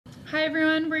Hi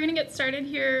everyone, we're going to get started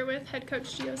here with head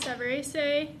coach Gio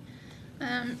Savarese.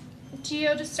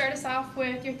 Gio, just start us off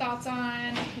with your thoughts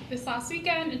on this last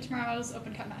weekend and tomorrow's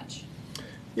Open Cup match.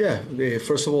 Yeah,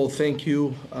 first of all, thank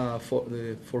you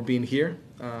for being here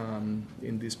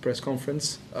in this press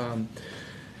conference.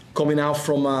 Coming out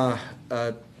from a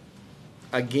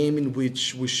game in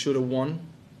which we should have won,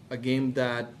 a game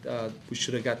that we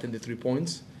should have gotten the 3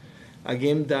 points, a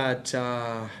game that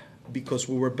because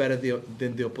we were better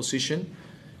than the opposition,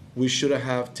 we should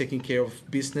have taken care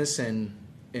of business and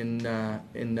being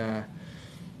a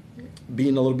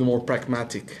little bit more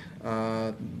pragmatic.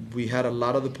 We had a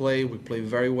lot of the play. We played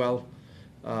very well,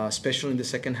 especially in the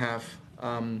second half.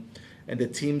 And the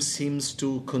team seems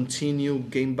to continue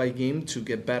game by game to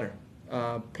get better.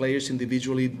 Players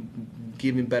individually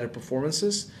giving better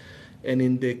performances, and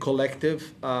in the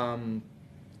collective,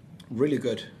 really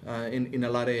good in a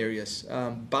lot of areas.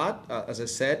 But as I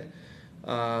said,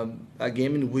 a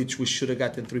game in which we should have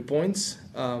gotten 3 points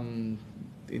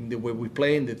in the way we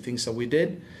play, in the things that we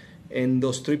did. And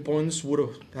those 3 points would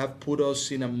have put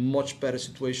us in a much better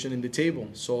situation in the table.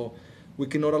 So we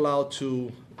cannot allow to,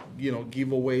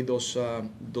 give away those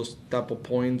type of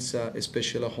points,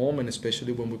 especially at home and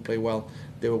especially when we play well,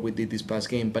 the way we did this past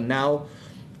game. But now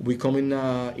we're coming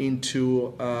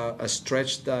into a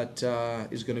stretch that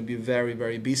is going to be very,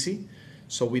 very busy.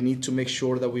 So we need to make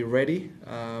sure that we're ready,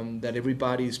 that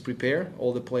everybody is prepared,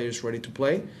 all the players ready to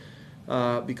play.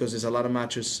 Because there's a lot of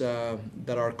matches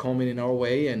that are coming in our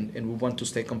way, and we want to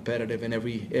stay competitive in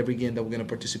every game that we're going to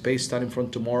participate, starting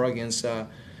from tomorrow against an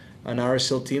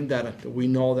RSL team that we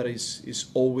know that is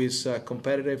always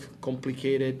competitive,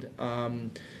 complicated,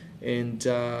 and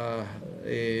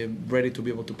ready to be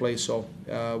able to play. So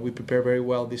we prepare very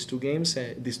well these 2 games,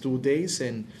 these 2 days,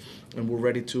 and we're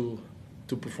ready to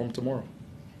perform tomorrow.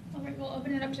 All right, we'll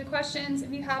open it up to questions.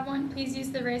 If you have one, please use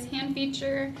the raise hand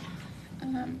feature.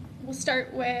 We'll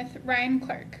start with Ryan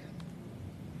Clark.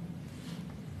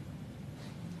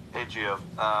 Hey Gio,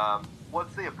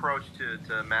 what's the approach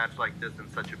to a match like this in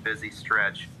such a busy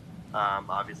stretch?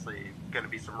 Obviously going to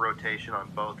be some rotation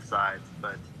on both sides,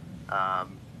 but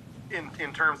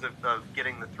in terms of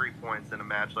getting the 3 points in a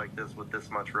match like this with this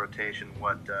much rotation,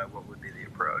 what would be the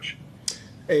approach?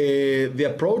 The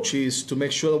approach is to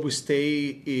make sure that we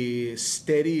stay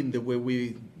steady in the way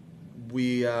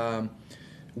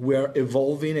we're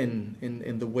evolving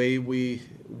in the way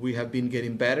we have been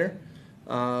getting better.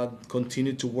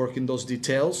 Continue to work in those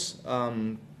details,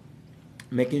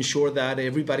 making sure that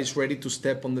everybody's ready to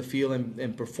step on the field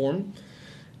and perform.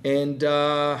 And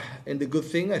the good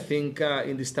thing, I think,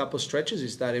 in this type of stretches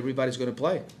is that everybody's going to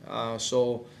play.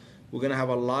 So we're going to have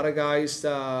a lot of guys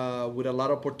with a lot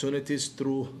of opportunities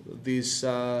through these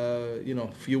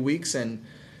few weeks, and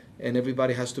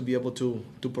everybody has to be able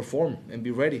to perform and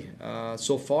be ready.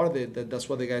 So far, that's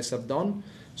what the guys have done.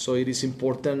 So it is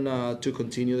important to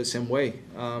continue the same way.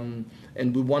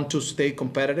 And we want to stay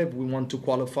competitive. We want to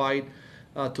qualify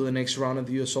to the next round of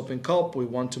the US Open Cup. We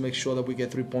want to make sure that we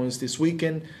get 3 points this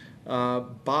weekend.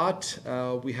 But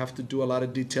we have to do a lot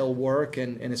of detailed work,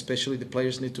 and especially the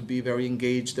players need to be very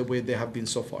engaged the way they have been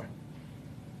so far.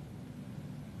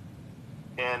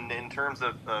 And in terms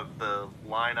of the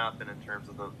lineup and in terms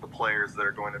of the players that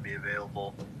are going to be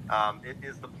available,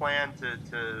 is the plan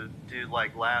to do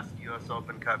like last U.S.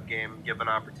 Open Cup game, give an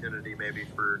opportunity maybe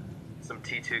for some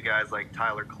T2 guys like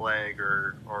Tyler Clegg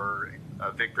or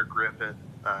Victor Griffith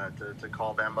to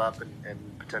call them up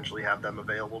and potentially have them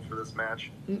available for this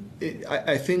match?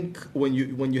 I think when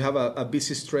you have a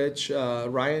busy stretch,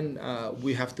 Ryan,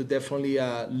 we have to definitely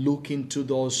look into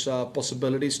those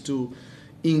possibilities to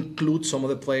include some of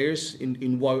the players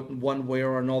in one way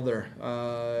or another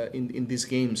in these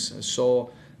games.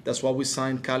 So that's why we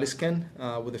signed Kaliskan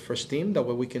with the first team. That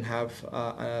way we can have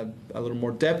a little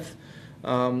more depth.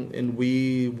 And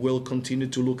we will continue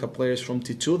to look at players from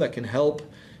T2 that can help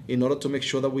in order to make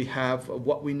sure that we have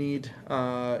what we need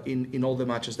in all the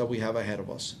matches that we have ahead of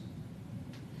us.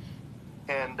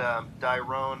 And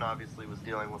Dyrone obviously was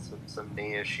dealing with some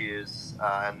knee issues,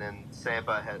 and then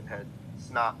Seba had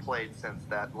not played since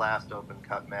that last Open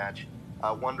Cup match.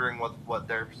 Wondering what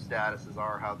their statuses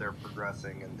are, how they're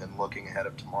progressing, and looking ahead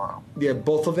of tomorrow. Yeah,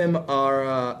 both of them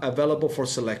are available for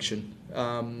selection.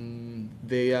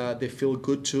 They feel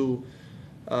good to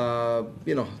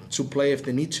play if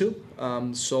they need to.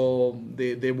 So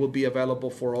they will be available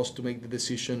for us to make the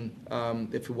decision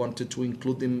if we wanted to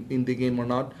include them in the game or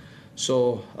not.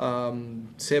 So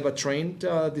Seba trained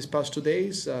these past 2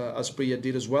 days, as Priya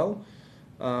did as well.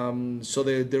 So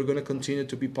they're going to continue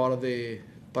to be part of the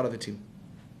team.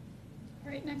 All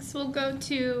right, next we'll go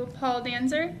to Paul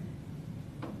Danzer.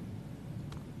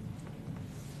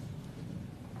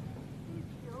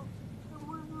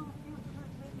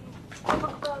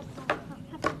 talk about some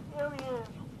specific areas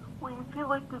where you feel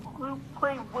like the group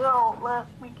played well last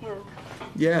weekend.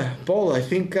 Yeah, Paul. I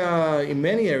think in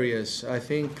many areas. I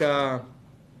think that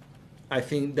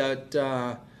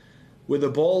with the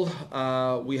ball,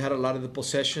 we had a lot of the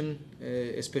possession,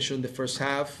 especially in the first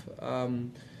half.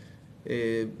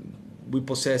 We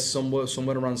possessed somewhere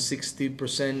around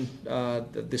 60%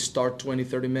 at the start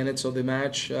 20-30 minutes of the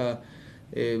match.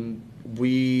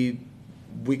 We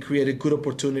created good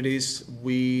opportunities.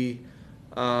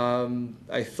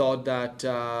 I thought that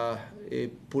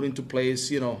put into place,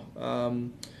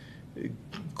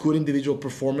 good individual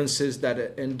performances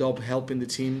that end up helping the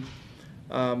team.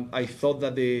 I thought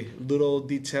that the little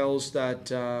details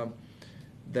that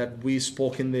we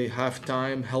spoke in the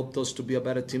halftime helped us to be a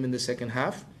better team in the second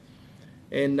half.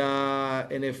 And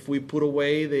if we put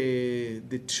away the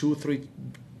 2-3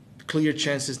 clear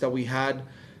chances that we had,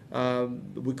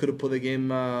 we could have put the game,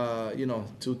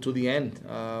 to the end.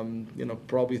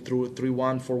 Probably through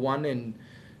 3-1, 4-1,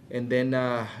 and then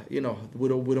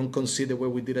we don't concede the way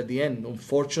we did at the end.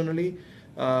 Unfortunately,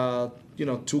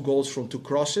 2 goals from 2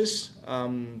 crosses.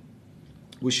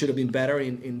 We should have been better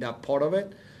in that part of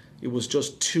it. It was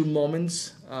just 2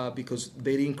 moments because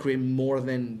they didn't create more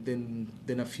than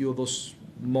a few of those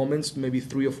moments, maybe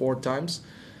 3 or 4 times.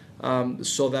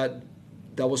 So that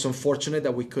was unfortunate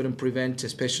that we couldn't prevent,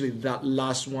 especially that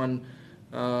last one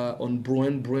on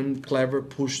Bruin. Bruin clever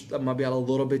pushed maybe a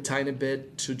little bit, tiny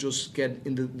bit to just get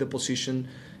in the position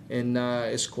and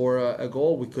score a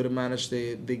goal. We could have managed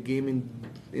the game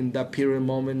in that period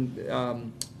moment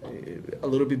a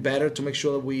little bit better to make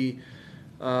sure that we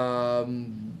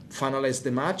finalize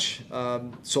the match.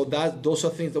 So those are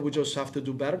things that we just have to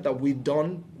do better, that we've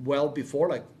done well before.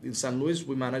 Like in San Luis,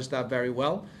 we managed that very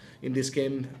well. In this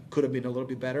game, could have been a little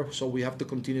bit better. So we have to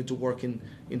continue to work in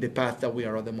the path that we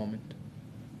are at the moment.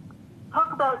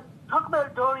 Talk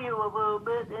about Dario a little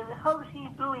bit, and how's he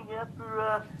doing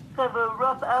after kind of a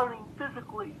rough outing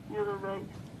physically the other night?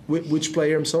 Which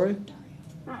player, I'm sorry?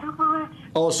 Suparic.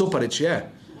 Oh, Suparic, yeah.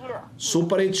 Yeah.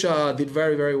 Suparic did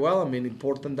very, very well. I mean,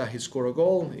 important that he scored a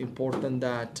goal. Important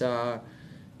that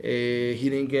he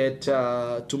didn't get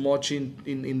too much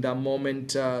in that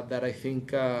moment that I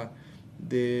think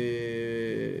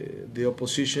the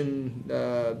opposition,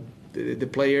 the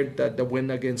player that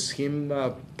went against him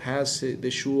passed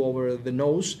the shoe over the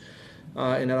nose.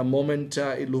 And at a moment,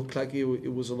 it looked like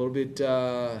it was a little bit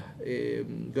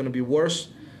going to be worse.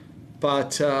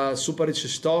 But Suparic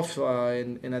is tough,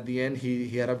 and at the end,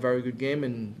 he had a very good game.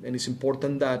 And it's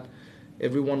important that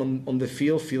everyone on the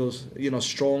field feels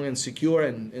strong and secure.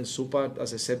 And Supa,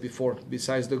 as I said before,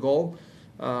 besides the goal,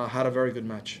 had a very good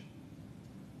match.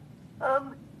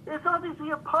 It's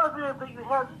obviously a positive that you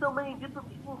have so many different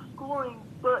people scoring,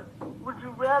 but would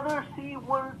you rather see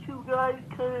 1 or 2 guys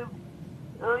kind of,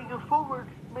 your forwards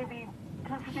maybe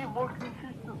contribute more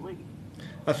consistently?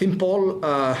 I think, Paul,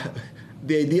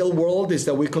 the ideal world is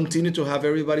that we continue to have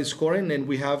everybody scoring and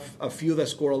we have a few that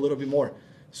score a little bit more.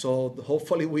 So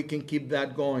hopefully we can keep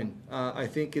that going. I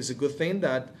think it's a good thing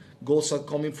that goals are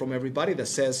coming from everybody. That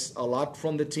says a lot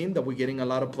from the team, that we're getting a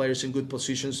lot of players in good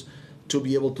positions to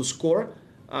be able to score.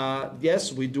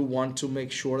 Yes, we do want to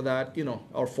make sure that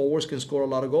our forwards can score a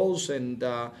lot of goals, and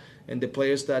the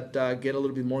players that get a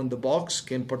little bit more in the box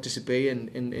can participate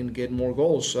and get more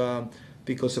goals.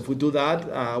 Because if we do that,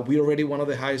 we're already one of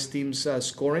the highest teams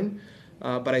scoring.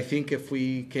 But I think if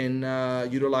we can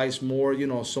utilize more,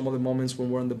 some of the moments when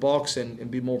we're in the box and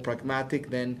be more pragmatic,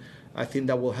 then I think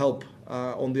that will help.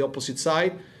 On the opposite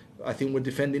side, I think we're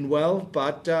defending well,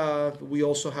 but we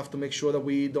also have to make sure that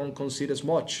we don't concede as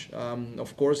much.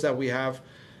 Of course, that we have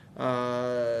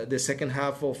the second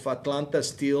half of Atlanta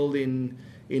still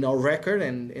in our record,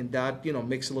 and that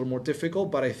makes it a little more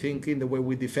difficult. But I think in the way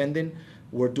we're defending,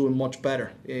 we're doing much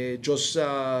better. Just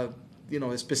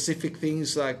specific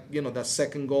things like that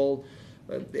second goal,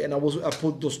 and I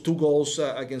put those 2 goals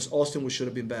against Austin. We should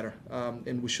have been better,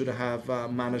 and we should have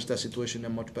managed that situation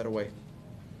in a much better way.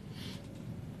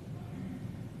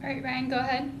 All right, Ryan, go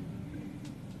ahead.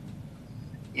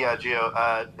 Yeah, Gio,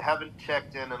 haven't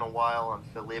checked in a while on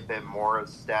Felipe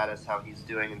Mora's status, how he's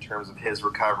doing in terms of his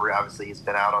recovery. Obviously, he's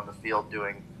been out on the field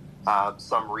doing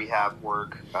some rehab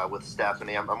work with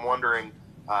Stephanie. I'm wondering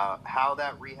how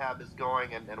that rehab is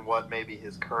going and what maybe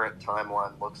his current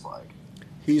timeline looks like.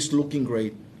 He's looking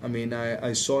great. I mean,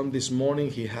 I saw him this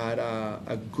morning. He had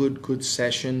a good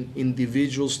session.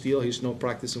 Individual still, he's not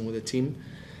practicing with the team.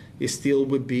 It still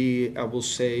would be, I will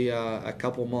say, a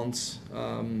couple months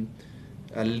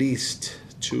at least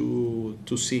to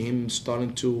see him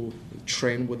starting to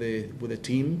train with the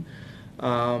team.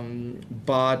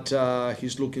 But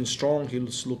he's looking strong,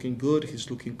 he's looking good, he's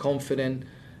looking confident.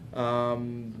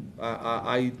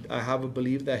 I have a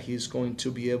belief that he's going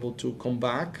to be able to come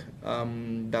back.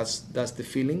 That's the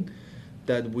feeling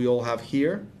that we all have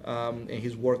here, and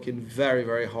he's working very,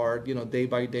 very hard, day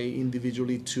by day,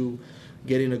 individually, to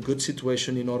get in a good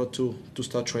situation in order to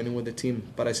start training with the team.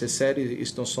 But as I said,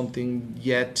 it's not something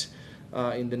yet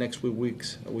in the next few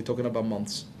weeks. We're talking about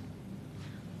months.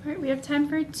 All right, we have time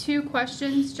for 2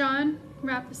 questions. John,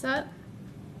 wrap this up.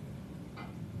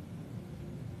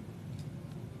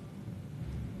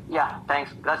 Yeah,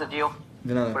 thanks. Gracias, Gio,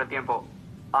 De nada. por el tiempo.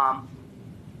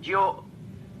 Gio,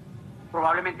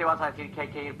 probablemente vas a decir que hay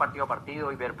que ir partido a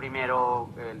partido y ver primero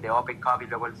el de Open Cup y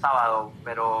luego el sábado,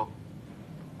 pero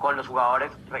con los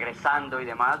jugadores regresando y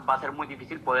demás, va a ser muy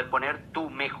difícil poder poner tu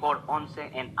mejor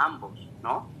 11 en ambos,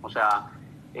 ¿no? O sea,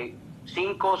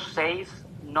 5, 6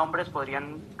 nombres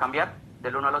podrían cambiar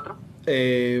del uno al otro.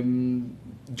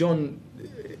 John,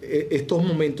 estos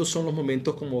momentos son los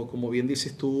momentos, como bien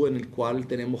dices tú, en el cual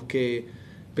tenemos que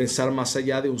pensar más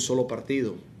allá de un solo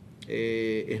partido.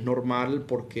 Es normal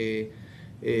porque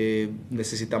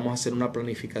necesitamos hacer una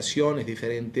planificación, es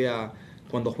diferente a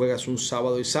cuando juegas un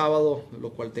sábado y sábado, lo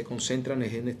cual te concentran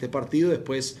en este partido,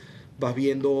 después vas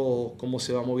viendo cómo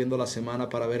se va moviendo la semana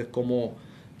para ver cómo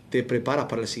te preparas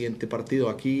para el siguiente partido.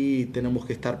 Aquí tenemos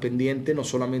que estar pendientes no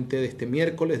solamente de este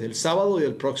miércoles, del sábado y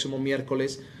del próximo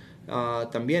miércoles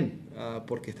también,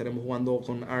 porque estaremos jugando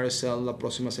con RSL la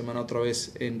próxima semana otra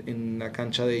vez en la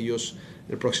cancha de ellos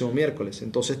el próximo miércoles.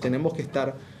 Entonces tenemos que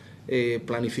estar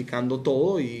planificando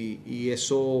todo y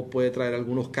eso puede traer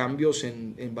algunos cambios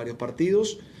en varios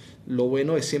partidos. Lo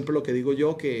bueno es siempre lo que digo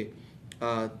yo, que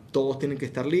todos tienen que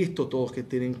estar listos, todos que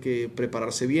tienen que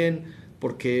prepararse bien,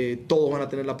 porque todos van a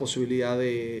tener la posibilidad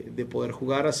de poder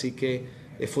jugar, así que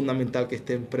es fundamental que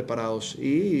estén preparados.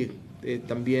 Y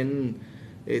también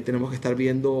tenemos que estar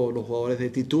viendo los jugadores de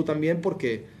actitud también,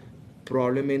 porque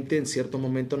probablemente en ciertos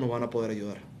momentos nos van a poder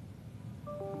ayudar.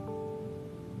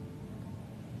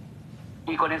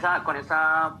 Y con esa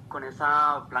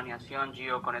planeación,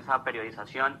 Gio, con esa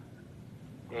periodización,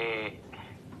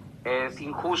 es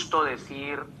injusto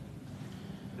decir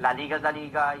la liga es la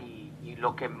liga y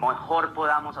lo que mejor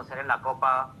podamos hacer en la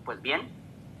Copa, pues bien.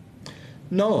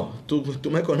 No, tú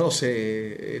me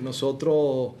conoces.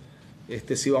 Nosotros,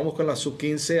 si vamos con la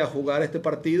sub-15 a jugar este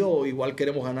partido, igual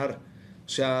queremos ganar. O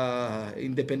sea,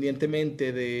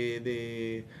 independientemente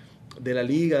de la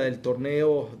liga, del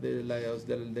torneo, de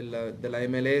la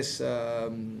MLS,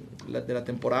 de la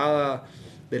temporada,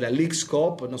 de la Leagues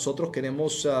Cup, nosotros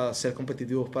queremos ser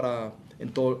competitivos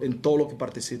en todo lo que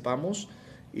participamos,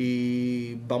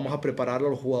 y vamos a preparar a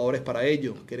los jugadores para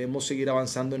ello. Queremos seguir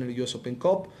avanzando en el US Open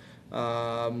Cup,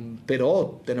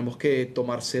 pero tenemos que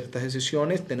tomar ciertas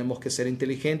decisiones, tenemos que ser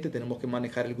inteligentes, tenemos que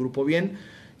manejar el grupo bien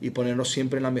y ponernos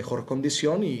siempre en la mejor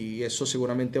condición, y eso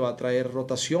seguramente va a traer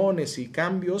rotaciones y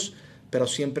cambios, pero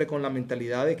siempre con la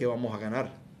mentalidad de que vamos a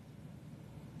ganar.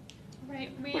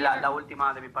 Y la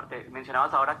última de mi parte,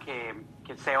 mencionabas ahora que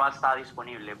Seba está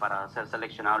disponible para ser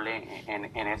seleccionable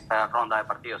en esta ronda de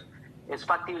partidos. ¿Es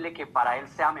factible que para él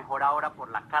sea mejor ahora por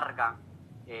la carga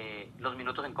los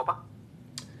minutos en Copa?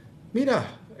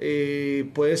 Mira,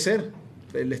 puede ser.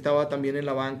 Él estaba también en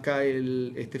la banca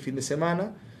este fin de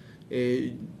semana.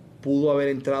 Pudo haber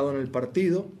entrado en el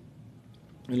partido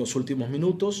en los últimos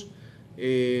minutos.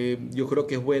 Yo creo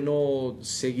que es bueno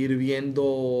seguir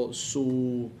viendo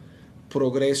su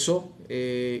progreso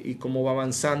y cómo va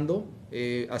avanzando.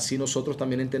 Así nosotros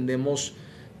también entendemos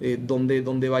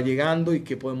dónde va llegando y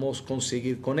qué podemos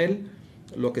conseguir con él.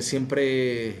 Lo que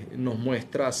siempre nos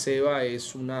muestra Seba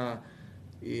es una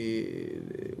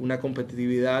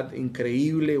competitividad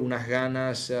increíble, unas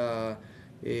ganas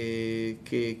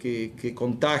que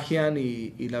contagian,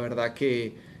 y la verdad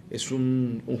que es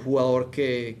un jugador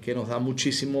que nos da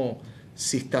muchísimo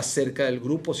si está cerca del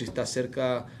grupo, si está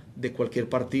cerca de cualquier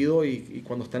partido, y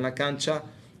cuando está en la cancha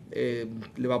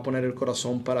le va a poner el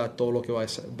corazón para todo lo que va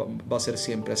a ser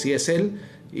siempre. Así es él,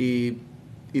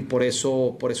 y por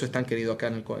eso es tan querido acá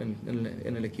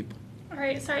en el equipo. All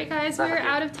right, sorry guys, we're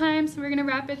out of time, so we're going to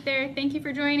wrap it there. Thank you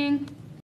for joining.